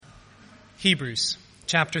Hebrews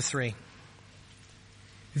chapter 3.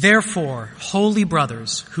 Therefore, holy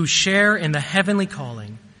brothers who share in the heavenly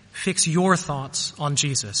calling, fix your thoughts on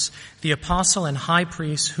Jesus, the apostle and high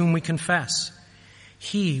priest whom we confess.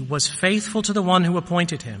 He was faithful to the one who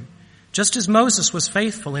appointed him, just as Moses was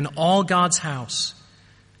faithful in all God's house.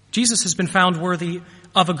 Jesus has been found worthy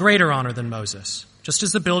of a greater honor than Moses, just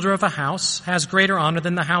as the builder of a house has greater honor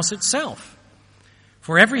than the house itself.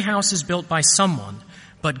 For every house is built by someone,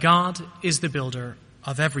 but God is the builder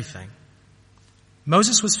of everything.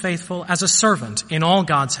 Moses was faithful as a servant in all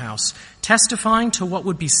God's house, testifying to what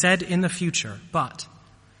would be said in the future. But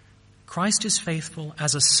Christ is faithful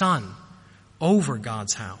as a son over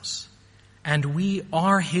God's house. And we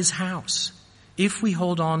are his house if we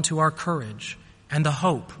hold on to our courage and the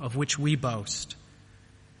hope of which we boast.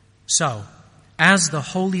 So, as the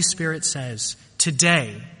Holy Spirit says,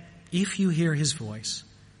 today, if you hear his voice,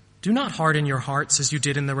 do not harden your hearts as you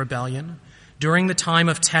did in the rebellion, during the time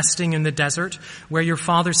of testing in the desert, where your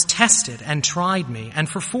fathers tested and tried me, and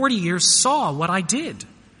for 40 years saw what I did.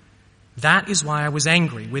 That is why I was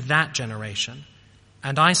angry with that generation.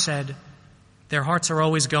 And I said, their hearts are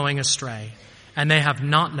always going astray, and they have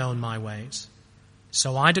not known my ways.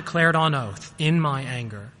 So I declared on oath in my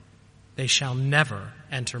anger, they shall never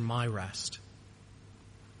enter my rest.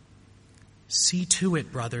 See to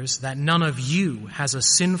it, brothers, that none of you has a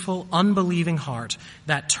sinful, unbelieving heart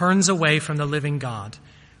that turns away from the living God,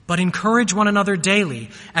 but encourage one another daily,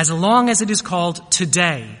 as long as it is called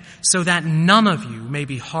today, so that none of you may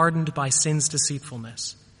be hardened by sin's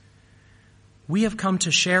deceitfulness. We have come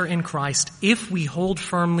to share in Christ if we hold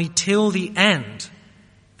firmly till the end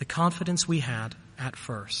the confidence we had at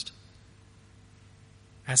first.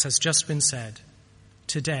 As has just been said,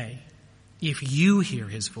 today, if you hear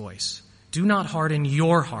his voice, do not harden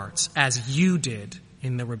your hearts as you did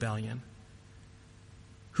in the rebellion.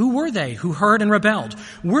 Who were they who heard and rebelled?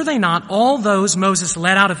 Were they not all those Moses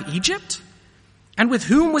led out of Egypt? And with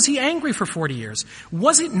whom was he angry for 40 years?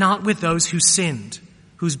 Was it not with those who sinned,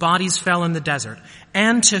 whose bodies fell in the desert?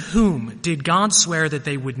 And to whom did God swear that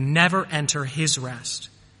they would never enter his rest,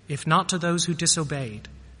 if not to those who disobeyed?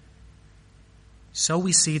 So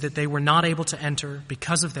we see that they were not able to enter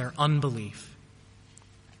because of their unbelief.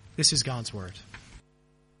 This is God's word.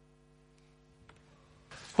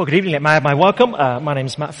 Well, good evening. Let me add my welcome. My name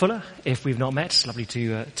is Matt Fuller. If we've not met, it's lovely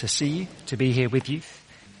to see you, to be here with you.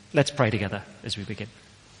 Let's pray together as we begin.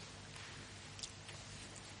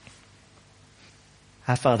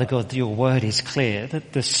 Our Father God, your word is clear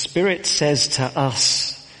that the Spirit says to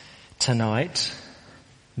us tonight,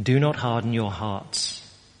 do not harden your hearts.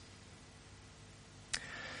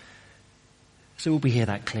 So will we hear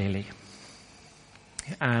that clearly?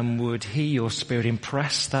 And would he, your Spirit,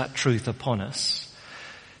 impress that truth upon us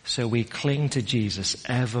so we cling to Jesus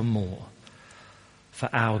evermore for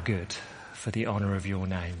our good, for the honor of your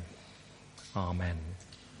name. Amen.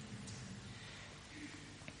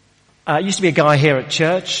 Used to be a guy here at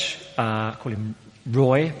church, call him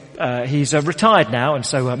Roy. He's retired now and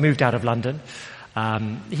so moved out of London.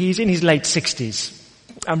 He's in his late 60s.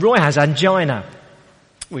 And Roy has angina,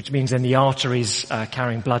 which means then the arteries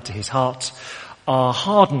carrying blood to his heart are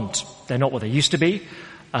hardened. They're not what they used to be.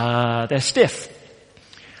 They're stiff.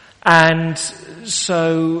 And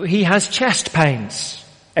so he has chest pains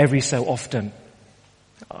every so often.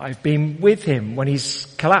 I've been with him when he's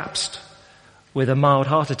collapsed with a mild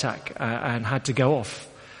heart attack and had to go off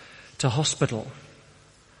to hospital.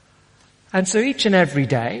 And so each and every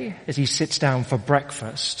day, as he sits down for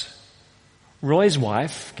breakfast, Roy's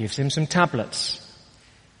wife gives him some tablets.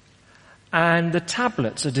 And the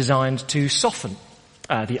tablets are designed to soften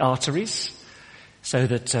the arteries so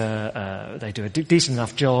that they do a decent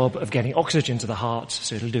enough job of getting oxygen to the heart,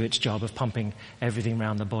 so it'll do its job of pumping everything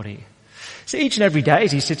around the body. So each and every day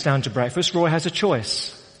as he sits down to breakfast, Roy has a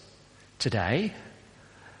choice. Today,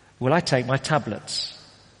 will I take my tablets,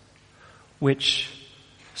 which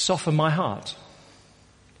soften my heart?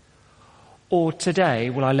 Or today,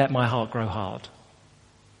 will I let my heart grow hard?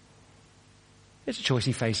 It's a choice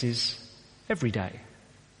he faces every day.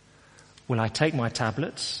 Will I take my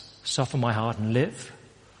tablets, soften my heart and live?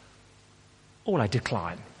 Or will I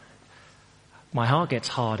decline? My heart gets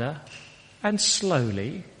harder and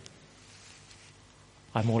slowly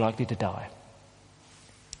I'm more likely to die.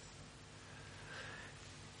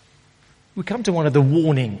 We come to one of the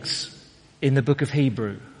warnings in the book of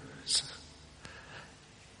Hebrews.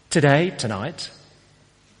 Tonight,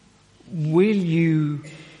 will you,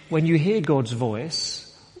 when you hear God's voice,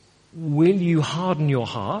 will you harden your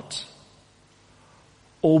heart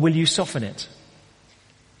or will you soften it?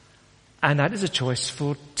 And that is a choice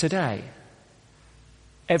for today,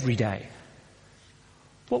 every day.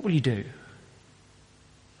 what will you do?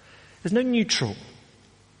 There's no neutral,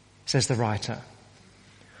 says the writer.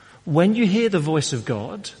 When you hear the voice of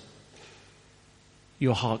God,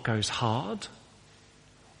 your heart goes hard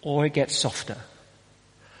or it gets softer.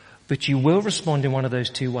 But you will respond in one of those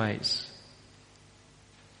two ways.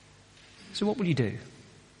 So what will you do?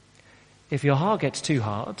 If your heart gets too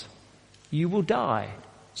hard, you will die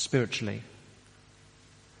spiritually.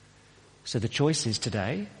 So the choice is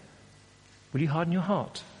today, will you harden your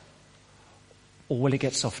heart? Or will it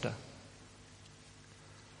get softer?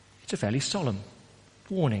 It's a fairly solemn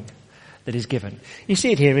warning that is given. You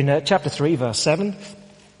see it here in chapter 3, verse 7.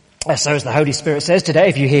 So as the Holy Spirit says, today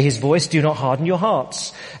if you hear his voice, do not harden your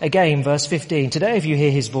hearts. Again, verse 15, today if you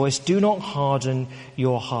hear his voice, do not harden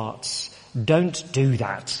your hearts. Don't do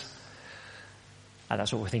that. And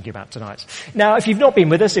that's what we're thinking about tonight. Now, if you've not been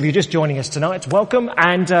with us, if you're just joining us tonight, welcome.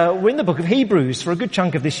 And we're in the book of Hebrews for a good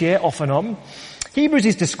chunk of this year, off and on. Hebrews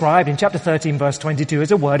is described in chapter 13, verse 22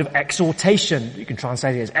 as a word of exhortation. You can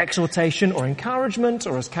translate it as exhortation or encouragement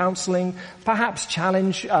or as counseling, perhaps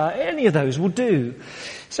challenge. Any of those will do.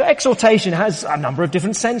 So exhortation has a number of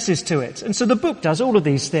different senses to it. And so the book does all of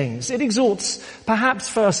these things. It exhorts perhaps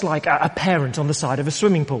first like a parent on the side of a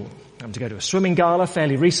swimming pool. To go to a swimming gala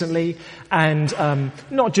fairly recently, and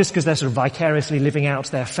not just because they're sort of vicariously living out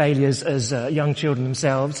their failures as young children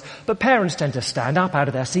themselves, but parents tend to stand up out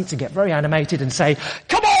of their seats and get very animated and say,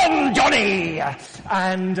 "Come on, Johnny!"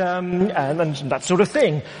 and that sort of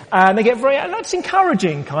thing. And they get and that's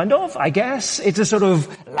encouraging, kind of, I guess. It's a sort of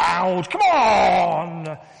loud, "Come on!"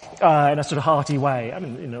 in a sort of hearty way. I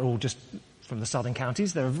mean, all just from the southern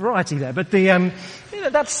counties. There are a variety there, but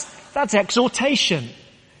that's exhortation.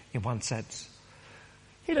 In one sense.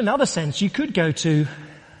 In another sense, you could go to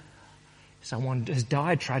someone has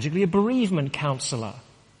died tragically, a bereavement counsellor,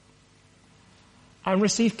 and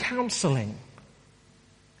receive counselling.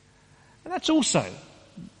 And that's also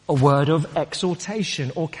a word of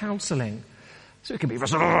exhortation or counselling. So it can be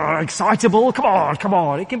excitable, come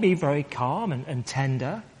on. It can be very calm and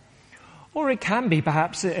tender. Or it can be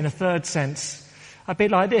perhaps in a third sense, a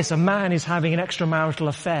bit like this. A man is having an extramarital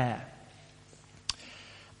affair.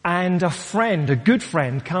 And a good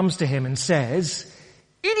friend comes to him and says,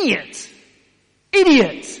 "Idiot!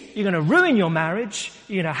 You're going to ruin your marriage.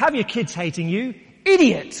 You're going to have your kids hating you.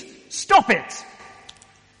 Idiot! Stop it!"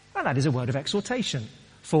 And that is a word of exhortation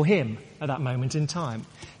for him at that moment in time.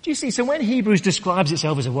 Do you see? So when Hebrews describes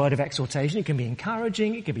itself as a word of exhortation, it can be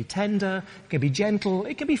encouraging, it can be tender, it can be gentle,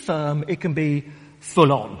 it can be firm, it can be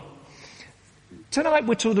full on. Tonight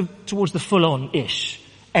we're towards the full on-ish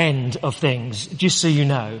end of things, just so you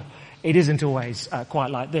know. It isn't always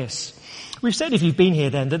quite like this. We've said, if you've been here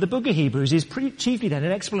then, that the book of Hebrews is chiefly then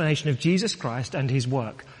an explanation of Jesus Christ and his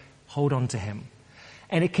work. Hold on to him.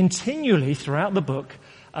 And it continually, throughout the book,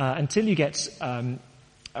 until you get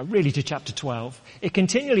really to chapter 12, it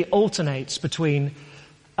continually alternates between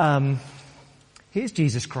here's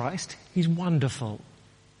Jesus Christ, he's wonderful,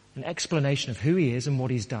 an explanation of who he is and what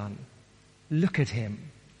he's done. Look at him.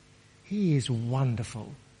 He is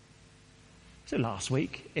wonderful. So last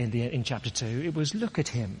week in chapter 2, it was look at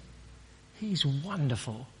him. He's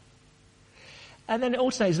wonderful. And then it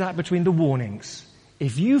alternates that between the warnings.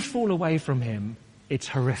 If you fall away from him, it's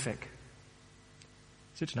horrific.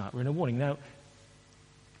 So tonight we're in a warning. Now,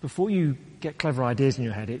 before you get clever ideas in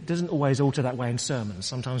your head, it doesn't always alter that way in sermons.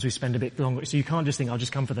 Sometimes we spend a bit longer, so you can't just think, I'll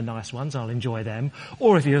just come for the nice ones, I'll enjoy them.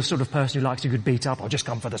 Or if you're a sort of person who likes a good beat up, I'll just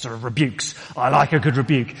come for the sort of rebukes. I like a good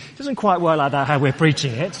rebuke. It doesn't quite work like that, how we're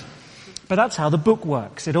preaching it. But that's how the book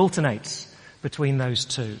works. It alternates between those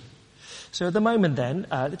two. So at the moment then,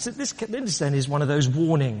 this then is one of those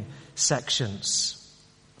warning sections.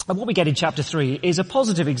 And what we get in chapter 3 is a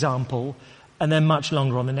positive example, and then much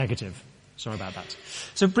longer on the negative. Sorry about that.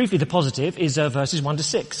 So briefly, the positive is verses 1 to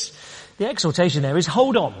 6. The exhortation there is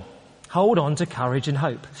hold on. Hold on to courage and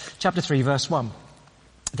hope. Chapter 3, verse 1.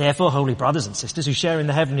 Therefore, holy brothers and sisters who share in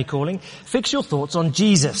the heavenly calling, fix your thoughts on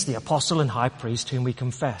Jesus, the apostle and high priest whom we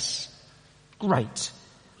confess. Great.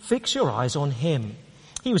 Fix your eyes on him.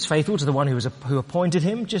 He was faithful to the one who appointed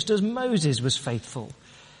him, just as Moses was faithful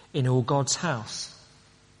in all God's house.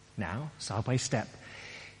 Now, step by step.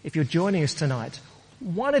 If you're joining us tonight,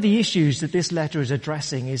 one of the issues that this letter is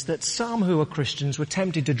addressing is that some who are Christians were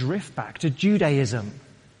tempted to drift back to Judaism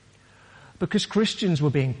because Christians were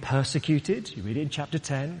being persecuted. You read it in chapter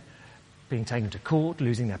 10, being taken to court,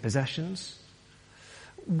 losing their possessions.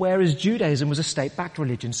 Whereas Judaism was a state-backed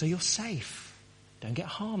religion, so you're safe. Don't get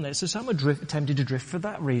harmed there. So some are tempted to drift for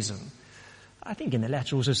that reason. I think in the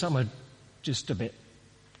letter also some are just a bit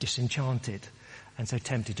disenchanted and so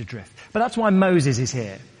tempted to drift. But that's why Moses is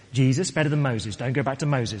here. Jesus better than Moses. Don't go back to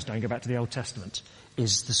Moses. Don't go back to the Old Testament,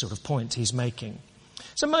 is the sort of point he's making.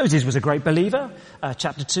 So Moses was a great believer.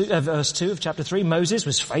 Verse 2 of chapter 3, Moses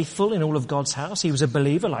was faithful in all of God's house. He was a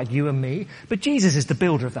believer like you and me. But Jesus is the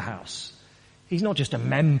builder of the house. He's not just a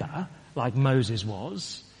member like Moses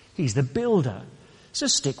was. He's the builder. So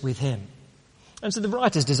stick with him. And so the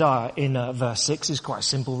writer's desire in verse 6 is quite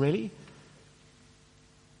simple, really.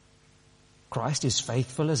 Christ is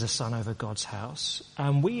faithful as a son over God's house,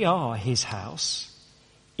 and we are his house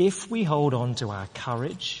if we hold on to our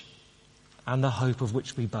courage and the hope of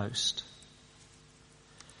which we boast.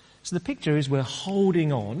 So the picture is we're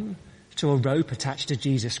holding on to a rope attached to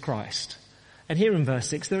Jesus Christ. And here in verse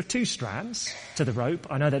 6, there are 2 strands to the rope.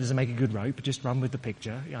 I know that doesn't make a good rope, but just run with the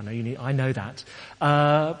picture. I know that.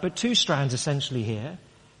 But 2 strands essentially here.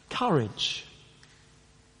 Courage.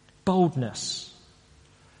 Boldness.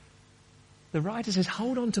 The writer says,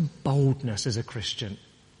 hold on to boldness as a Christian.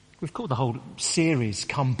 We've called the whole series,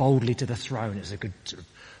 Come Boldly to the Throne. It's a good sort of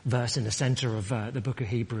verse in the centre of the book of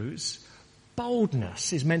Hebrews.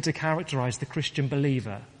 Boldness is meant to characterise the Christian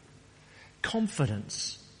believer.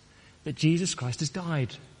 Confidence that Jesus Christ has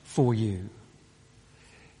died for you.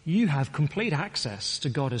 You have complete access to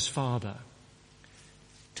God as Father,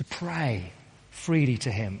 to pray freely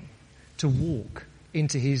to him, to walk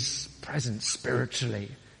into his presence spiritually,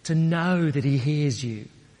 to know that he hears you,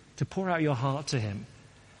 to pour out your heart to him.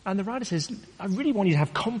 And the writer says, I really want you to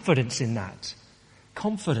have confidence in that.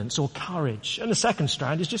 Confidence or courage. And the second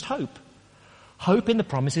strand is just hope. Hope in the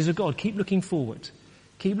promises of God. Keep looking forward.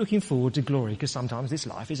 Keep looking forward to glory, because sometimes this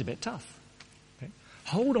life is a bit tough. Okay?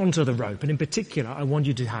 Hold on to the rope, and in particular, I want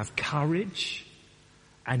you to have courage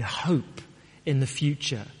and hope in the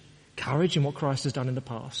future. Courage in what Christ has done in the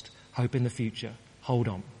past, hope in the future. Hold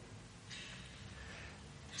on.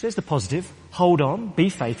 So there's the positive. Hold on, be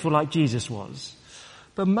faithful like Jesus was.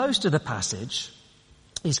 But most of the passage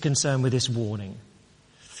is concerned with this warning.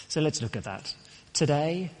 So let's look at that.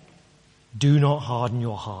 Today, do not harden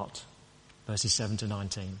your heart. Verses 7 to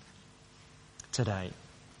 19. Today.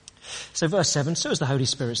 So verse 7, so as the Holy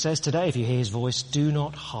Spirit says, today if you hear his voice, do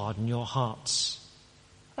not harden your hearts.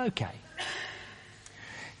 Okay.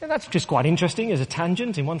 Now that's just quite interesting as a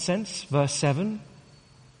tangent in one sense. Verse 7,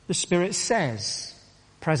 the Spirit says,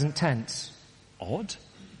 present tense. Odd.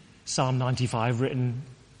 Psalm 95 written,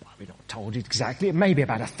 well, we're not told exactly, it may be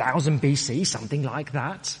about 1000 BC, something like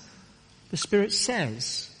that. The Spirit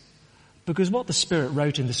says. Because what the Spirit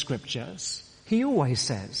wrote in the Scriptures, he always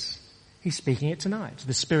says. He's speaking it tonight.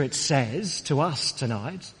 The Spirit says to us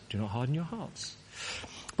tonight, do not harden your hearts.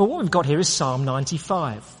 But what we've got here is Psalm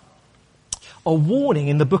 95. A warning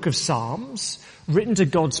in the book of Psalms, written to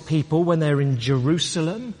God's people when they're in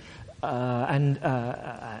Jerusalem,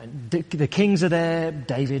 the kings are there,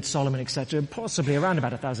 David, Solomon, etc., possibly around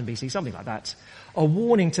about 1000 BC, something like that. A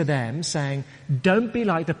warning to them saying, don't be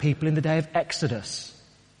like the people in the day of Exodus,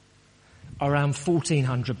 around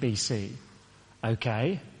 1400 BC.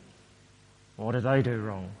 Okay. What did they do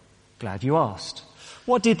wrong? Glad you asked.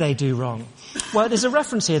 What did they do wrong? Well, there's a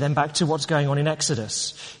reference here then back to what's going on in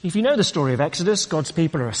Exodus. If you know the story of Exodus, God's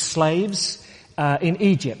people are slaves in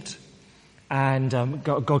Egypt. And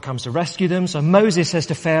God comes to rescue them. So Moses says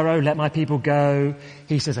to Pharaoh, let my people go.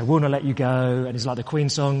 He says, I will not let you go. And it's like the Queen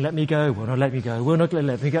song, let me go, will not let me go, will not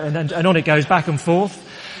let me go. And on it goes back and forth.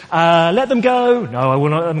 Let them go. No, I will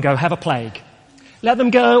not let them go. Have a plague. Let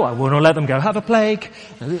them go. I will not let them go. Have a plague.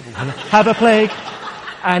 Have a plague.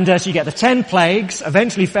 And so you get the 10 plagues.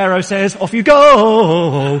 Eventually Pharaoh says, off you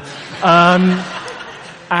go.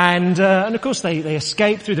 And of course they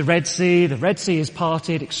escape through the Red Sea. The Red Sea is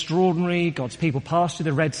parted. Extraordinary. God's people pass through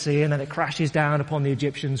the Red Sea and then it crashes down upon the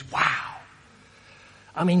Egyptians. Wow.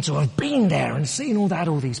 I mean, to have been there and seen all that,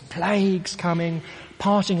 all these plagues coming,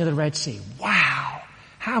 parting of the Red Sea. Wow.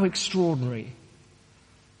 How extraordinary.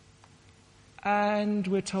 And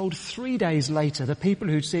we're told 3 days later, the people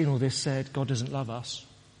who'd seen all this said, God doesn't love us.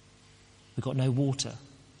 We've got no water.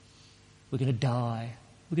 We're going to die.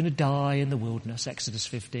 We're going to die in the wilderness, Exodus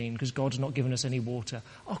 15, because God's not given us any water.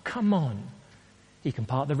 Oh, come on. He can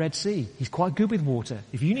part the Red Sea. He's quite good with water.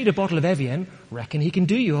 If you need a bottle of Evian, reckon he can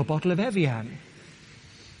do you a bottle of Evian.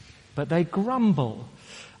 But they grumble.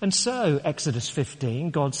 And so, Exodus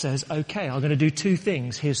 15, God says, okay, I'm going to do 2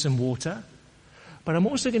 things. Here's some water, but I'm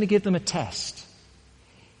also going to give them a test.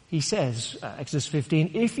 He says, Exodus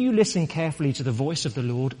 15, if you listen carefully to the voice of the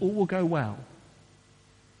Lord, all will go well.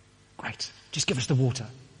 Great. Just give us the water.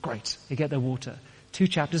 Great. They get their water. 2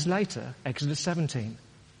 chapters later, Exodus 17.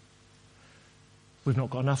 We've not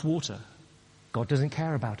got enough water. God doesn't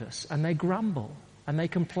care about us. And they grumble and they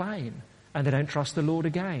complain and they don't trust the Lord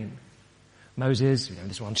again. Moses,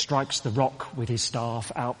 this one strikes the rock with his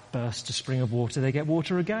staff, out bursts a spring of water, they get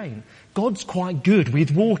water again. God's quite good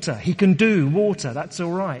with water. He can do water, that's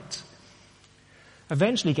all right.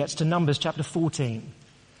 Eventually gets to Numbers chapter 14.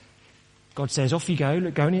 God says, off you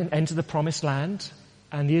go, go and enter the promised land.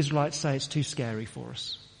 And the Israelites say it's too scary for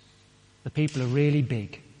us. The people are really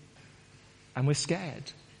big. And we're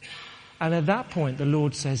scared. And at that point the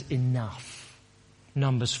Lord says, enough.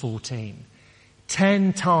 Numbers 14.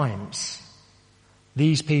 10 times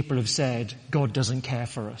these people have said, God doesn't care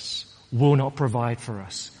for us, will not provide for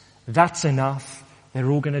us. That's enough. They're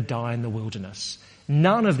all going to die in the wilderness.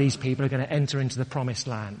 None of these people are going to enter into the promised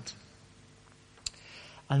land.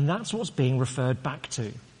 And that's what's being referred back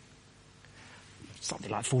to. Something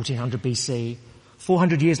like 1400 BC.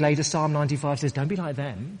 400 years later, Psalm 95 says, don't be like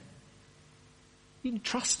them. You can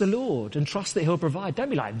trust the Lord and trust that he'll provide. Don't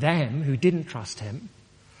be like them who didn't trust him.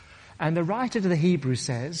 And the writer to the Hebrews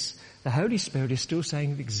says, the Holy Spirit is still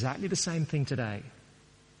saying exactly the same thing today.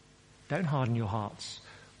 Don't harden your hearts.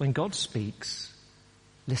 When God speaks,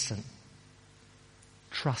 listen.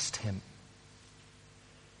 Trust him.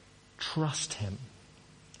 Trust him.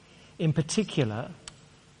 In particular,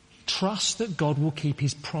 trust that God will keep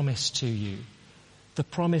his promise to you. The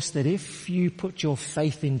promise that if you put your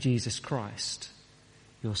faith in Jesus Christ,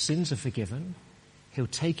 your sins are forgiven. He'll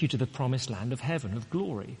take you to the promised land of heaven, of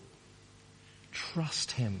glory.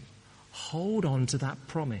 Trust him. Hold on to that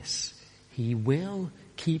promise. He will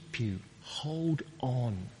keep you. Hold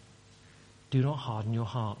on. Do not harden your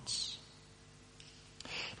hearts.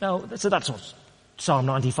 Now, so that's what Psalm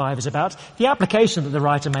 95 is about. The application that the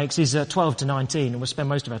writer makes is 12 to 19, and we'll spend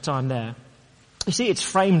most of our time there. You see, it's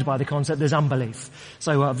framed by the concept there's unbelief.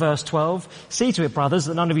 So verse 12, see to it, brothers,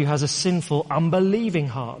 that none of you has a sinful, unbelieving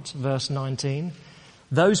heart. Verse 19,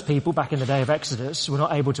 those people back in the day of Exodus were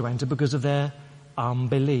not able to enter because of their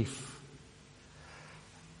unbelief.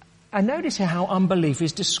 And notice here how unbelief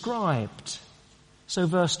is described. So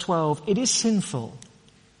verse 12, it is sinful.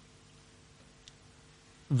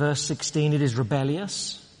 Verse 16, it is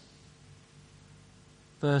rebellious.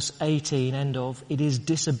 Verse 18, end of, it is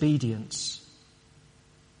disobedience.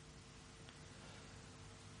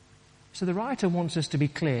 So the writer wants us to be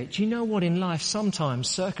clear. Do you know what? In life, sometimes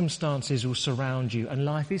circumstances will surround you and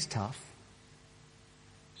life is tough.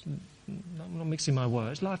 I'm not mixing my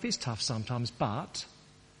words. Life is tough sometimes, but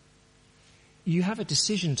you have a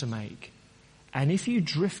decision to make. And if you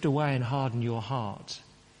drift away and harden your heart,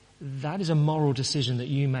 that is a moral decision that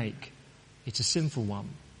you make. It's a sinful one.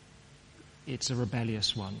 It's a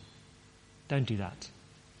rebellious one. Don't do that.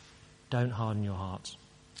 Don't harden your heart.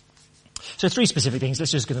 So 3 specific things.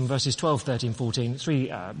 Let's just get them. Verses 12, 13, 14.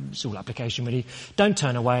 3, it's all application really. Don't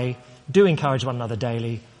turn away. Do encourage one another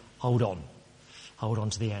daily. Hold on. Hold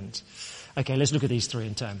on to the end. Okay, let's look at these 3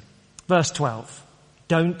 in turn. Verse 12.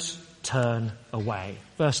 Don't turn away.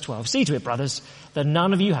 Verse 12. See to it, brothers, that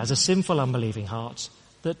none of you has a sinful, unbelieving heart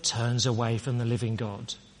that turns away from the living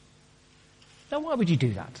God. Now, why would you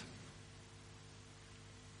do that?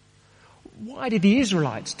 Why did the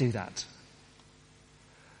Israelites do that?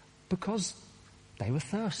 Because they were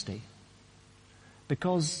thirsty.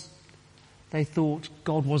 Because they thought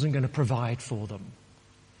God wasn't going to provide for them.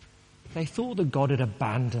 They thought that God had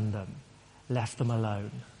abandoned them, left them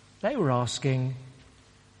alone. They were asking,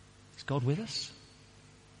 is God with us?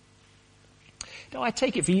 Now, I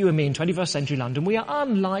take it for you and me in 21st century London, we are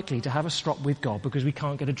unlikely to have a strop with God because we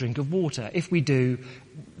can't get a drink of water. If we do,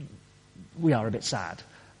 we are a bit sad.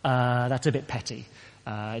 That's a bit petty.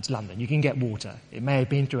 It's London. You can get water. It may have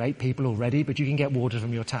been through 8 people already, but you can get water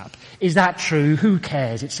from your tap. Is that true? Who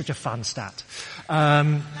cares? It's such a fun stat.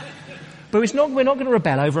 But we're not going to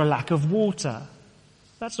rebel over a lack of water.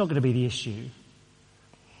 That's not going to be the issue.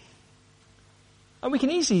 And we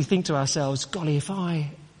can easily think to ourselves, golly,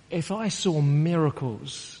 if I saw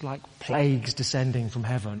miracles like plagues descending from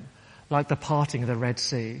heaven, like the parting of the Red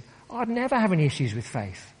Sea, I'd never have any issues with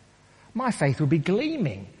faith. My faith would be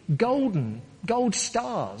gleaming, golden, gold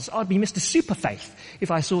stars. I'd be Mr. Super Faith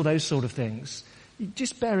if I saw those sort of things.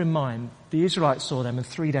 Just bear in mind, the Israelites saw them and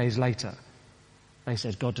 3 days later they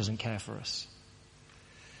said, God doesn't care for us.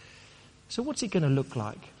 So what's it going to look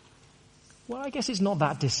like? Well, I guess it's not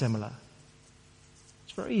that dissimilar.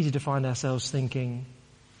 It's very easy to find ourselves thinking,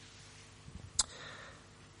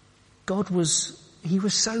 He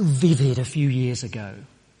was so vivid a few years ago.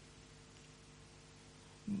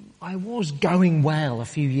 I was going well a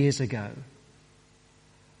few years ago.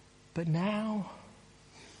 But now,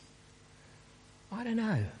 I don't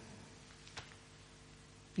know.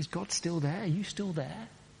 Is God still there? Are you still there?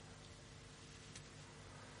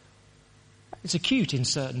 It's acute in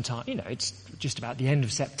certain times. It's just about the end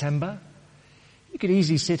of September. could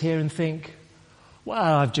easily sit here and think,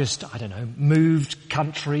 well, I've just, moved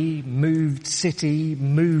country, moved city,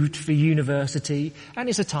 moved for university, and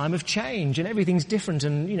it's a time of change, and everything's different,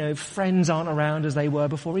 and, friends aren't around as they were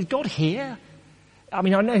before. Is God here? I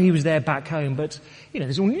mean, I know he was there back home, but,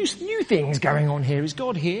 there's all new things going on here. Is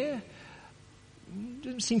God here?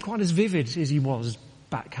 Doesn't seem quite as vivid as he was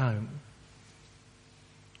back home.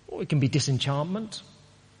 Or it can be disenchantment.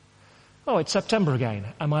 Oh, it's September again,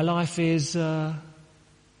 and my life is, the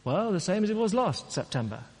same as it was last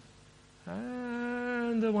September.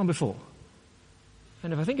 And the one before.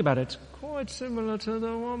 And if I think about it, quite similar to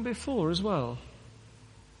the one before as well.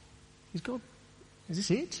 Is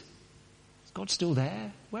this it? Is God still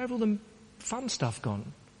there? Where have all the fun stuff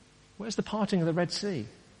gone? Where's the parting of the Red Sea?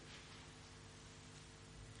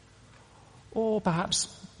 Or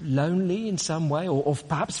perhaps lonely in some way, or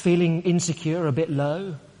perhaps feeling insecure, a bit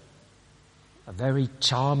low. A very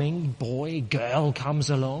charming girl comes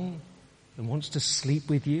along and wants to sleep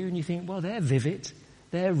with you, and you think, well, they're vivid,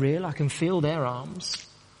 they're real, I can feel their arms.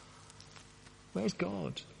 Where's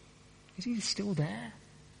God? Is he still there?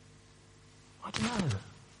 I don't know.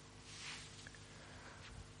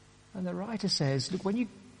 And the writer says, look, when you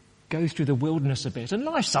go through the wilderness a bit, and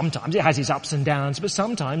life sometimes, it has its ups and downs, but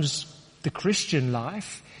sometimes the Christian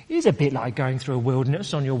life is a bit like going through a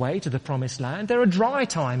wilderness on your way to the promised land. There are dry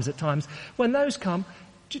times at times. When those come,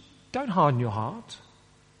 just don't harden your heart.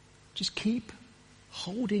 Just keep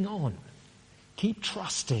holding on. Keep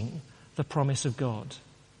trusting the promise of God.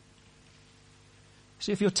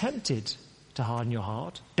 See, if you're tempted to harden your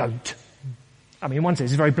heart, don't. I mean, in one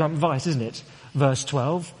sense, it's very blunt advice, isn't it? Verse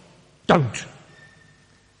 12, don't.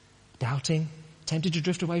 Doubting, tempted to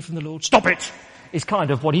drift away from the Lord, stop it! Is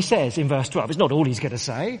kind of what he says in verse 12. It's not all he's going to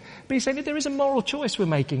say, but he's saying that there is a moral choice we're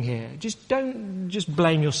making here. Just don't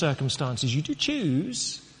blame your circumstances. You do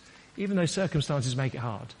choose, even though circumstances make it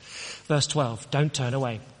hard. Verse 12, don't turn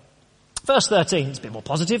away. Verse 13, it's a bit more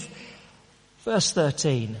positive. Verse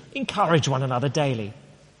 13, encourage one another daily.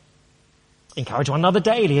 Encourage one another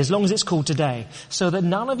daily, as long as it's called today, so that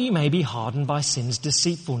none of you may be hardened by sin's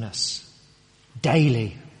deceitfulness.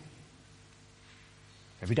 Daily.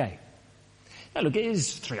 Every day. Now look, it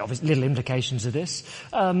is three obvious little implications of this.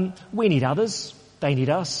 We need others. They need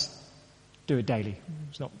us. Do it daily.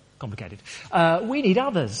 It's not complicated. We need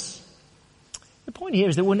others. The point here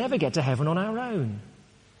is that we'll never get to heaven on our own.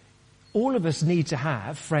 All of us need to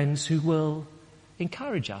have friends who will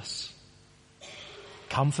encourage us,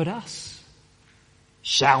 comfort us,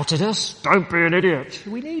 shout at us, don't be an idiot.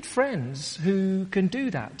 We need friends who can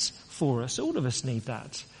do that for us. All of us need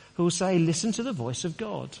that. Who will say, listen to the voice of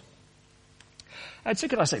God. And so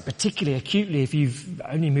could I say, particularly acutely, if you've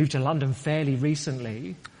only moved to London fairly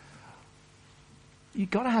recently,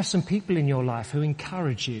 you've got to have some people in your life who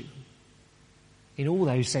encourage you in all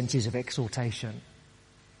those senses of exhortation.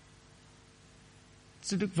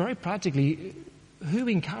 So look, very practically, who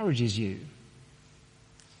encourages you?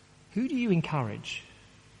 Who do you encourage?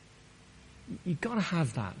 You've got to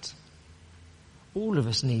have that. All of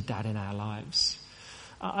us need that in our lives.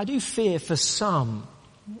 I do fear for some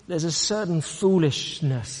there's a certain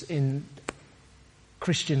foolishness in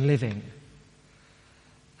Christian living.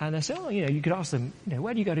 And they say, you could ask them,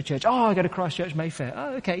 where do you go to church? Oh, I go to Christ Church Mayfair.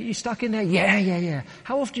 Oh, okay, you stuck in there? Yeah.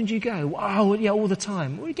 How often do you go? Oh, yeah, all the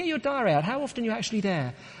time. Well, you get your diary out. How often are you actually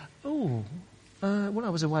there? Oh, I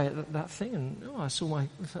was away at that thing, and I saw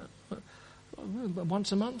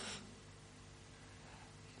once a month.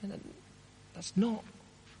 And that's not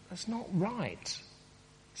right.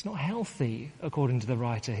 It's not healthy, according to the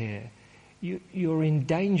writer here. You're in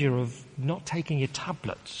danger of not taking your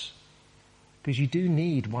tablets, because you do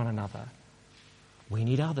need one another. We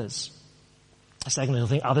need others. A second little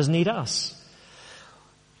thing, others need us.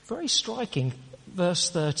 Very striking, verse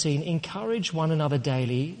 13, encourage one another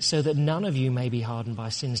daily so that none of you may be hardened by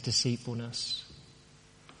sin's deceitfulness.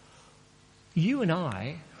 You and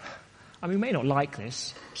I we may not like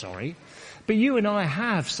this, sorry, but you and I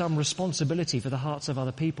have some responsibility for the hearts of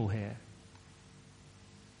other people here.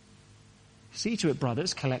 See to it,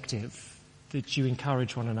 brothers, collective, that you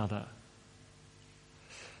encourage one another.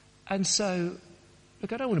 And so,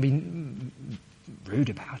 look, I don't want to be rude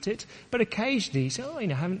about it, but occasionally you say,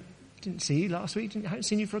 didn't see you last week, haven't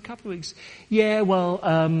seen you for a couple of weeks. Yeah, well,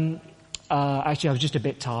 actually I was just a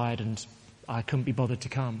bit tired and I couldn't be bothered to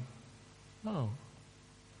come. Oh.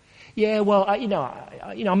 Yeah, well,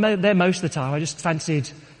 I'm there most of the time. I just fancied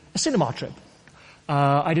a cinema trip.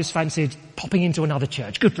 I just fancied popping into another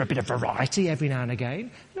church. Good for a bit of variety every now and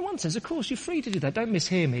again. In one sense, of course, you're free to do that. Don't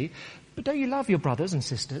mishear me. But don't you love your brothers and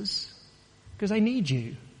sisters? Because they need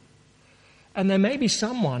you. And there may be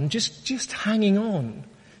someone just hanging on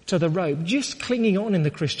to the rope, just clinging on in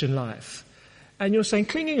the Christian life. And you're saying,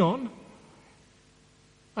 clinging on?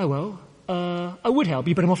 Oh well, I would help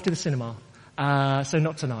you, but I'm off to the cinema. So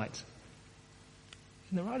not tonight.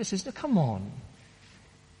 And the writer says, no, come on.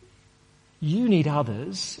 You need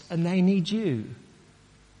others and they need you.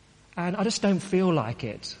 And I just don't feel like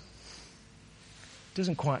it. It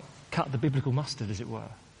doesn't quite cut the biblical mustard, as it were.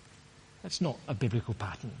 That's not a biblical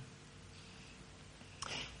pattern.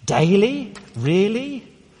 Daily?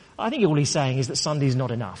 Really? I think all he's saying is that Sunday's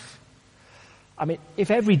not enough. I mean, if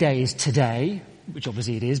every day is today, which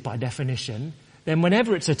obviously it is by definition, then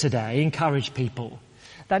whenever it's a today, encourage people.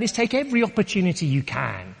 That is, take every opportunity you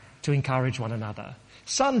can to encourage one another.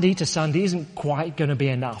 Sunday to Sunday isn't quite going to be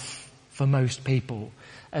enough for most people.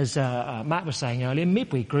 As Matt was saying earlier,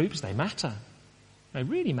 midweek groups, they matter. They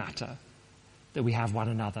really matter that we have one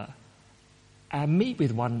another and meet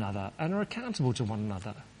with one another and are accountable to one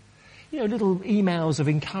another. You know, little emails of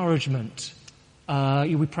encouragement.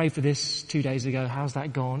 We prayed for this 2 days ago. How's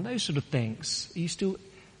that gone? Those sort of things. Are you still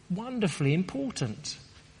wonderfully important?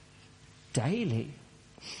 Daily.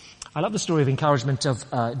 I love the story of encouragement of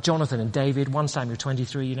Jonathan and David. 1 Samuel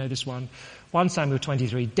 23, you know this one. 1 Samuel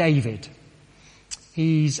 23, David.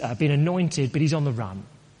 He's been anointed, but he's on the run.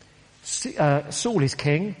 Saul is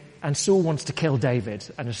king, and Saul wants to kill David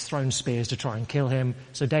and has thrown spears to try and kill him.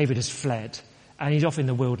 So David has fled, and he's off in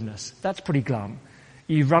the wilderness. That's pretty glum.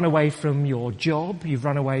 You've run away from your job, you've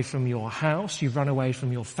run away from your house, you've run away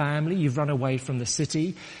from your family, you've run away from the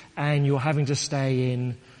city, and you're having to stay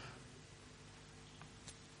in,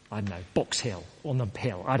 I don't know, Box Hill, on the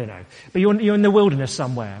hill, I don't know. But you're in the wilderness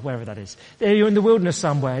somewhere, wherever that is. You're in the wilderness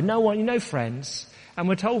somewhere, no friends. And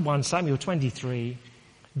we're told 1 Samuel 23,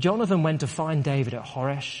 Jonathan went to find David at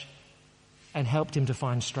Horesh and helped him to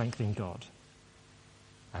find strength in God.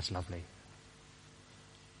 That's lovely.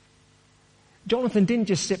 Jonathan didn't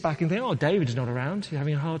just sit back and think, oh, David's not around, he's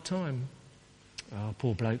having a hard time. Oh,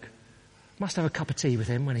 poor bloke. Must have a cup of tea with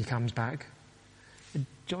him when he comes back. And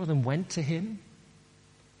Jonathan went to him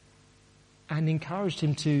and encouraged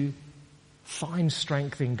him to find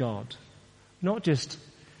strength in God. Not just,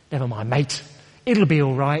 never mind, mate, it'll be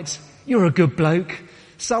all right. You're a good bloke.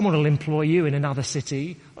 Someone will employ you in another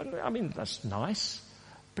city. I mean, that's nice.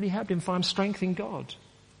 But he helped him find strength in God.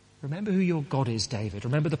 Remember who your God is, David.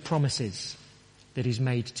 Remember the promises that he's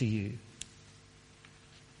made to you.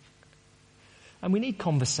 And we need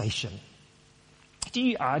conversation.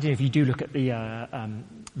 I don't know if you do look at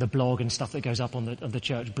the blog and stuff that goes up on the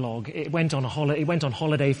church blog. It went on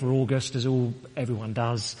holiday for August, as everyone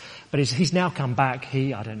does. But he's now come back.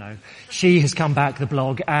 She has come back, the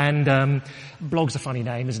blog, and blog's a funny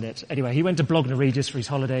name, isn't it? Anyway, he went to Blogna Regis for his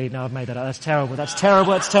holiday. Now I've made that up. That's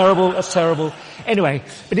terrible. Anyway,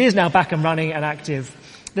 but he is now back and running and active.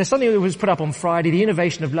 There's something that was put up on Friday, the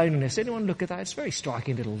innovation of loneliness. Anyone look at that? It's a very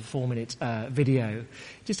striking little 4-minute video,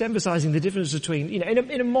 just emphasising the difference between,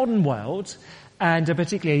 in a modern world, and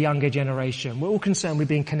particularly a younger generation, we're all concerned with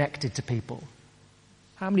being connected to people.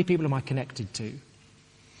 How many people am I connected to?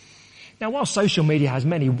 Now, while social media has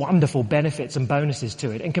many wonderful benefits and bonuses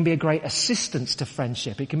to it, and can be a great assistance to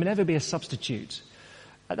friendship, it can never be a substitute.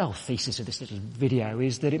 The whole thesis of this little video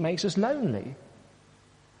is that it makes us lonely.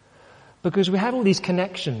 Because we have all these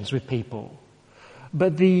connections with people,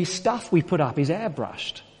 but the stuff we put up is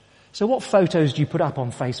airbrushed. So what photos do you put up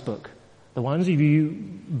on Facebook? The ones of you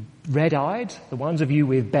red-eyed? The ones of you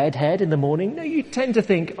with bed head in the morning? No, you tend to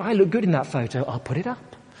think, I look good in that photo, I'll put it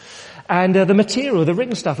up. And the material, the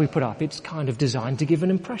written stuff we put up, it's kind of designed to give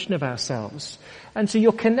an impression of ourselves. And so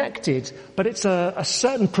you're connected, but it's a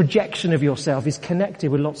certain projection of yourself is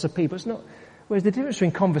connected with lots of people. It's not. Whereas the difference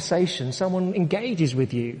between conversation, someone engages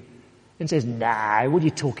with you and says, nah, what are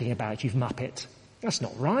you talking about, you muppet? That's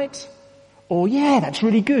not right. Or, yeah, that's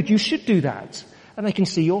really good, you should do that. And they can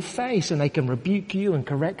see your face and they can rebuke you and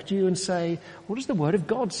correct you and say, what does the Word of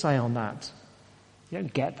God say on that? You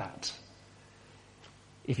don't get that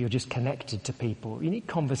if you're just connected to people. You need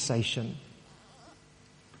conversation.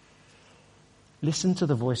 Listen to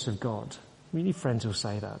the voice of God. We need friends who'll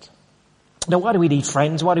say that. Now, why do we need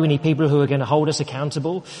friends? Why do we need people who are going to hold us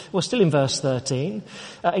accountable? Well, still in verse 13.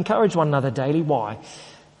 Encourage one another daily. Why?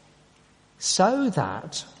 So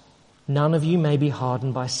that none of you may be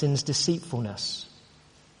hardened by sin's deceitfulness.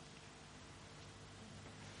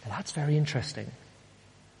 Now, that's very interesting.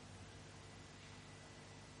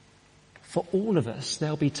 For all of us,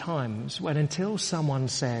 there'll be times when until someone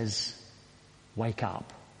says, wake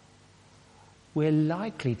up, we're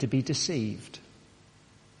likely to be deceived.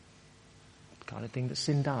 Kind of thing that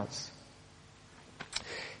sin does.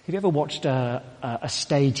 Have you ever watched a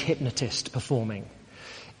stage hypnotist performing?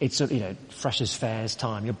 It's, freshers' fairs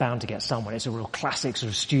time. You're bound to get someone. It's a real classic sort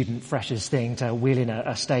of student freshers thing to wheel in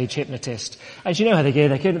a stage hypnotist. And you know how they do?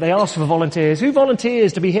 They ask for volunteers. Who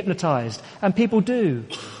volunteers to be hypnotized? And people do.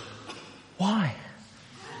 Why?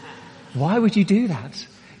 Why would you do that?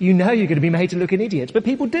 You know you're going to be made to look an idiot, but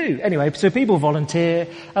people do. Anyway, so people volunteer,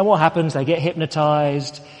 and what happens? They get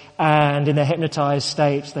hypnotized, and in their hypnotized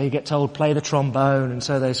state, they get told, play the trombone, and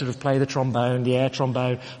so they sort of play the trombone, the air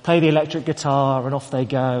trombone, play the electric guitar, and off they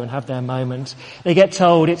go and have their moment. They get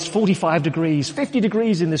told it's 45 degrees, 50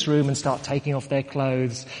 degrees in this room, and start taking off their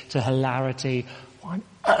clothes to hilarity. Why on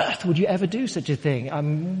earth would you ever do such a thing? I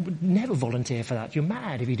would never volunteer for that. You're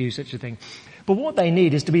mad if you do such a thing. But what they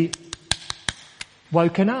need is to be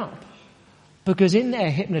woken up, because in their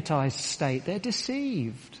hypnotized state they're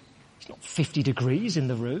deceived. It's not 50 degrees in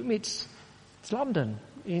the room, it's London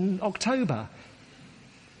in October.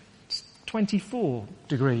 It's 24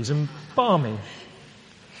 degrees and balmy.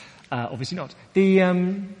 Obviously not.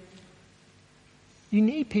 You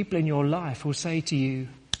need people in your life who will say to you,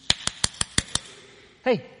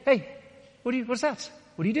 hey, what's that?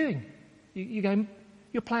 What are you doing?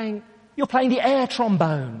 You're playing the air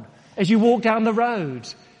trombone as you walk down the road.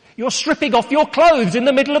 You're stripping off your clothes in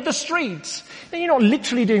the middle of the street. Now, you're not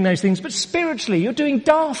literally doing those things, but spiritually you're doing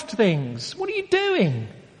daft things. What are you doing?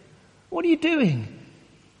 What are you doing?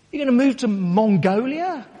 You're going to move to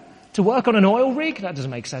Mongolia to work on an oil rig? That doesn't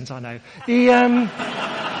make sense, I know.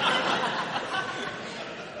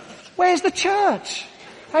 Where's the church?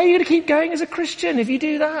 How are you going to keep going as a Christian if you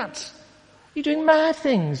do that? You're doing mad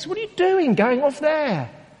things. What are you doing going off there?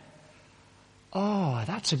 Oh,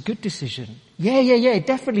 that's a good decision. Yeah,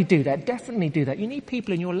 definitely do that. Definitely do that. You need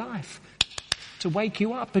people in your life to wake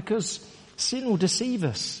you up, because sin will deceive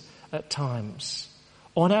us at times.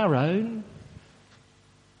 On our own,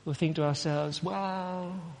 we'll think to ourselves,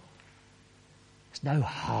 well, there's no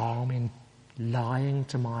harm in lying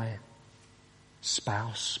to my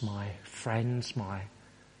spouse, my friends, my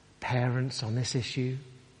parents on this issue.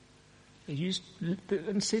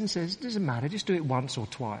 And sin says, it doesn't matter, just do it once or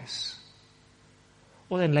twice.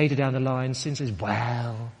 Or then later down the line, sin says,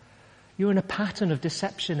 well, you're in a pattern of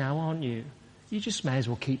deception now, aren't you? You just may as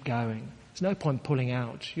well keep going. There's no point pulling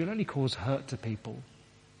out. You'll only cause hurt to people.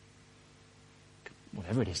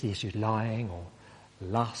 Whatever it is, the issue is lying or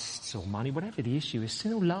lusts or money, whatever the issue is,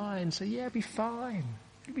 sin will lie and say, yeah, be fine.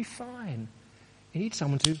 You'll be fine. You need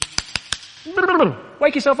someone to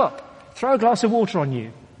wake yourself up. Throw a glass of water on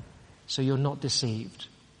you so you're not deceived.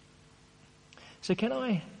 So can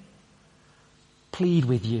I plead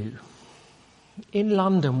with you? In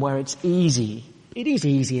London, where it's easy, it is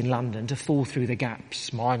easy in London to fall through the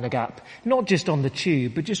gaps, mind the gap, not just on the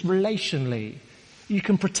tube, but just relationally. You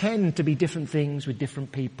can pretend to be different things with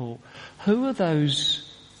different people. Who are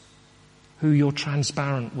those who you're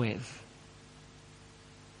transparent with?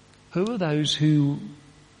 Who are those who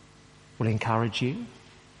will encourage you?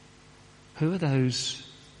 Who are those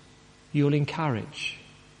you'll encourage?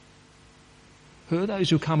 Who are those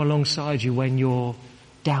who come alongside you when you're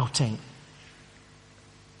doubting,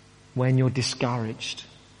 when you're discouraged,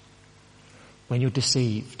 when you're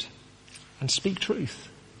deceived, and speak truth?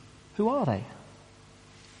 Who are they?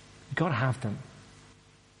 You've got to have them.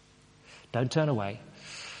 Don't turn away.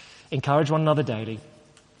 Encourage one another daily.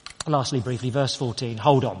 Lastly, briefly, verse 14.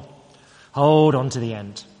 Hold on. Hold on to the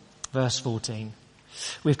end. Verse 14.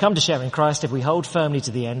 We've come to share in Christ if we hold firmly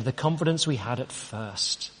to the end the confidence we had at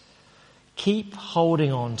first. Keep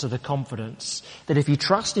holding on to the confidence that if you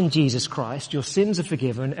trust in Jesus Christ, your sins are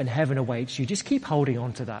forgiven and heaven awaits you. Just keep holding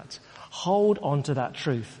on to that. Hold on to that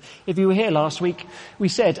truth. If you were here last week, we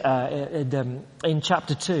said in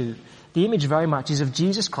chapter 2, the image very much is of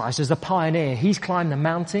Jesus Christ as the pioneer. He's climbed the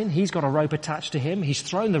mountain, he's got a rope attached to him, he's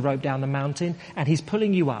thrown the rope down the mountain, and he's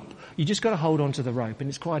pulling you up. You just got to hold on to the rope, and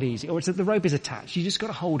it's quite easy. Or the rope is attached, you just got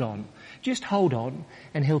to hold on. Just hold on,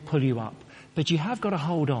 and he'll pull you up. But you have got to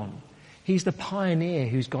hold on. He's the pioneer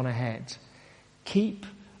who's gone ahead. Keep,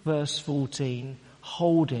 verse 14,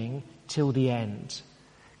 holding till the end.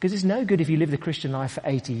 Because it's no good if you live the Christian life for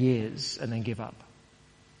 80 years and then give up.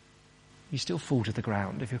 You still fall to the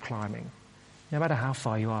ground if you're climbing. No matter how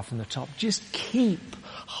far you are from the top, just keep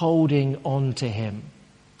holding on to him.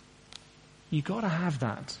 You've got to have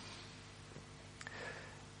that.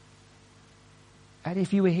 And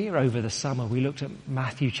if you were here over the summer, we looked at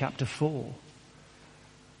Matthew chapter 4.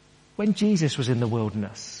 When Jesus was in the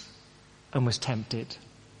wilderness and was tempted,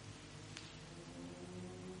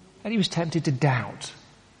 and he was tempted to doubt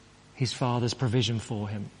his Father's provision for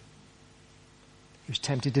him. He was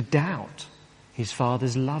tempted to doubt his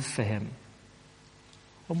Father's love for him.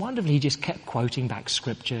 And wonderfully, he just kept quoting back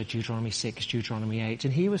scripture, Deuteronomy 6, Deuteronomy 8,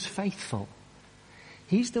 and he was faithful.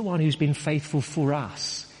 He's the one who's been faithful for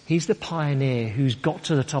us. He's the pioneer who's got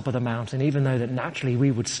to the top of the mountain, even though that naturally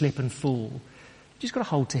we would slip and fall. You just got to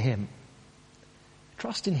hold to him.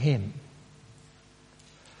 Trust in him.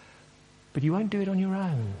 But you won't do it on your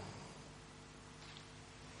own.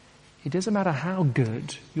 It doesn't matter how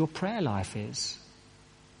good your prayer life is.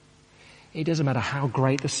 It doesn't matter how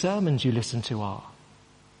great the sermons you listen to are.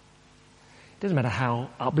 It doesn't matter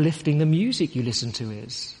how uplifting the music you listen to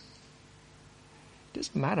is. It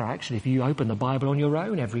doesn't matter actually if you open the Bible on your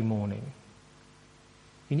own every morning.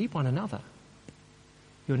 You need one another.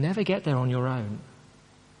 You'll never get there on your own.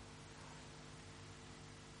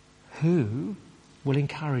 Who will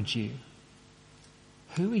encourage you?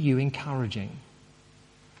 Who are you encouraging?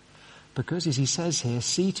 Because as he says here,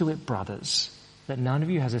 see to it, brothers, that none of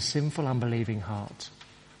you has a sinful, unbelieving heart,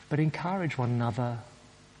 but encourage one another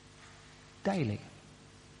daily.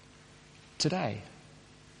 Today.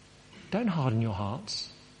 Don't harden your hearts.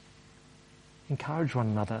 Encourage one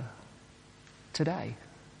another today.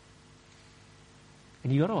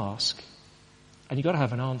 And you've got to ask, and you've got to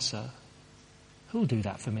have an answer. Who'll do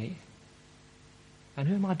that for me? And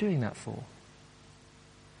who am I doing that for?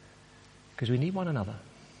 Because we need one another.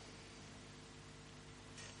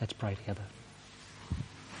 Let's pray together.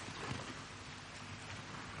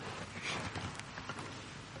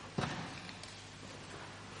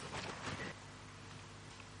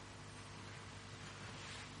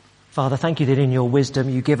 Father, thank you that in your wisdom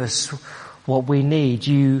you give us what we need.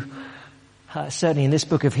 You, certainly in this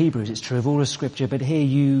book of Hebrews, it's true of all of Scripture, but here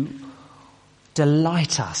you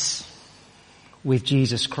delight us with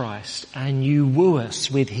Jesus Christ and you woo us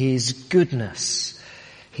with his goodness,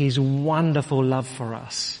 his wonderful love for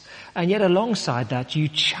us. And yet alongside that you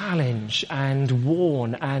challenge and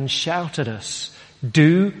warn and shout at us,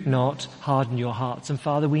 do not harden your hearts. And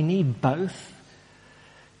Father, we need both.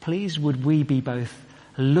 Please would we be both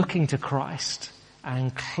looking to Christ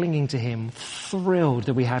and clinging to him, thrilled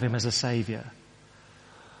that we have him as a saviour.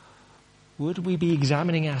 Would we be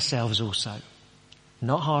examining ourselves also,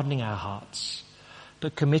 not hardening our hearts,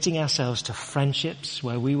 but committing ourselves to friendships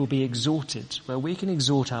where we will be exhorted, where we can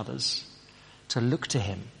exhort others to look to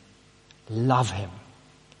him, love him,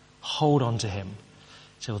 hold on to him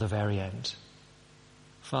till the very end.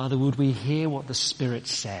 Father, would we hear what the Spirit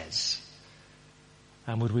says?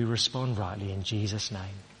 And would we respond rightly in Jesus' name?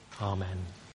 Amen.